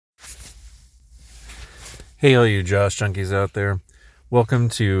Hey, all you Josh junkies out there. Welcome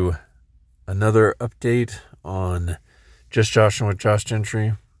to another update on Just Joshing with Josh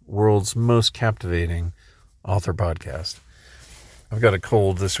Gentry, world's most captivating author podcast. I've got a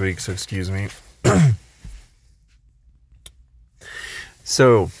cold this week, so excuse me.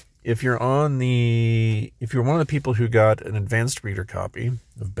 So, if you're one of the people who got an advanced reader copy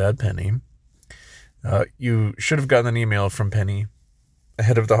of Bad Penny, you should have gotten an email from Penny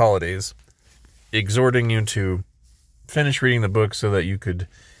ahead of the holidays exhorting you to finish reading the book so that you could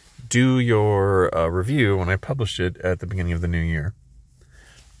do your review when I published it at the beginning of the new year.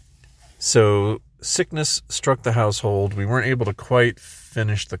 So sickness struck the household. We weren't able to quite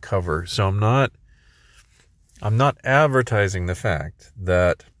finish the cover. So I'm not advertising the fact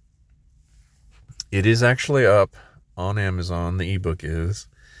that it is actually up on Amazon, the ebook is,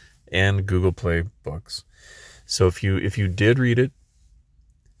 and Google Play Books. So if you did read it,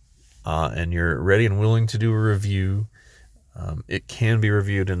 and you're ready and willing to do a review, it can be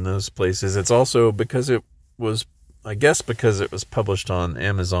reviewed in those places. It's also, because it was published on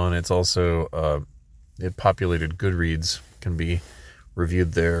Amazon, it's also, it populated Goodreads, can be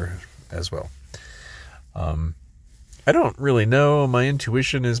reviewed there as well. I don't really know. My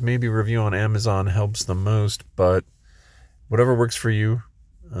intuition is maybe review on Amazon helps the most, but whatever works for you,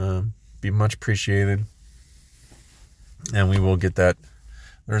 be much appreciated. And we will get that.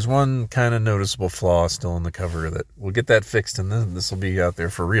 There's one kind of noticeable flaw still in the cover that we'll get that fixed, and then this will be out there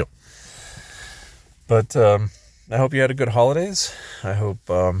for real. But I hope you had a good holidays. I hope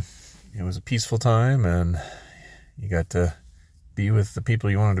it was a peaceful time and you got to be with the people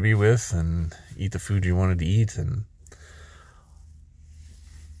you wanted to be with and eat the food you wanted to eat and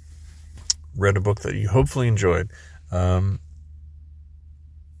read a book that you hopefully enjoyed.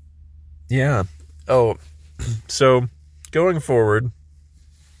 Yeah. Oh, so going forward,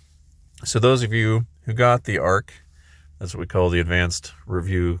 so those of you who got the ARC, that's what we call the advanced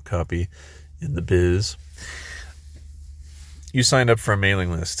review copy in the biz, you signed up for a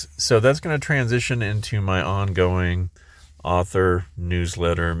mailing list. So that's going to transition into my ongoing author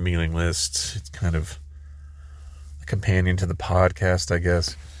newsletter mailing list. It's kind of a companion to the podcast, I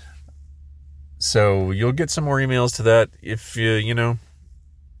guess. So you'll get some more emails to that. If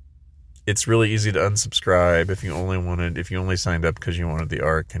it's really easy to unsubscribe if you only signed up because you wanted the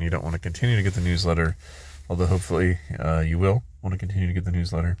ARC and you don't want to continue to get the newsletter, although hopefully you will want to continue to get the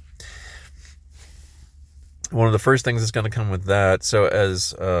newsletter. One of the first things that's going to come with that, so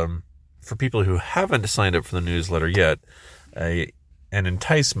as for people who haven't signed up for the newsletter yet, an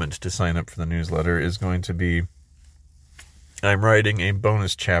enticement to sign up for the newsletter is going to be, I'm writing a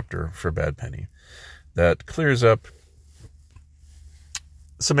bonus chapter for Bad Penny that clears up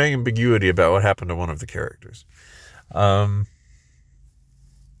some ambiguity about what happened to one of the characters.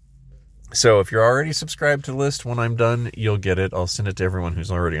 So if you're already subscribed to the list, when I'm done, you'll get it. I'll send it to everyone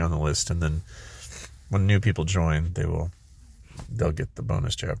who's already on the list, and then when new people join, they'll get the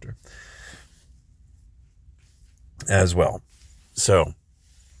bonus chapter as well. So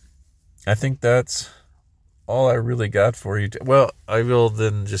I think that's all I really got for you. Well, I will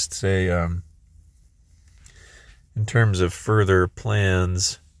then just say, in terms of further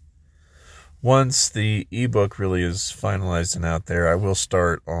plans, once the ebook really is finalized and out there, I will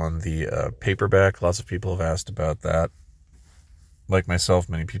start on the paperback. Lots of people have asked about that. Like myself,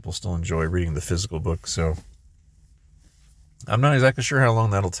 many people still enjoy reading the physical book, so I'm not exactly sure how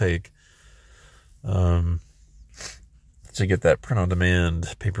long that'll take to get that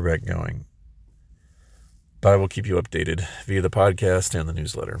print-on-demand paperback going. But I will keep you updated via the podcast and the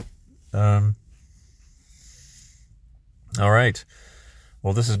newsletter. All right.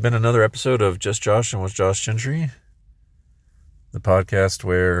 Well, this has been another episode of Just Josh and with Josh Gentry, the podcast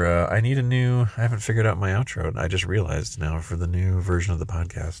where I haven't figured out my outro, and I just realized now for the new version of the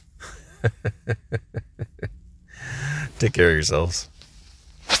podcast. Take care of yourselves.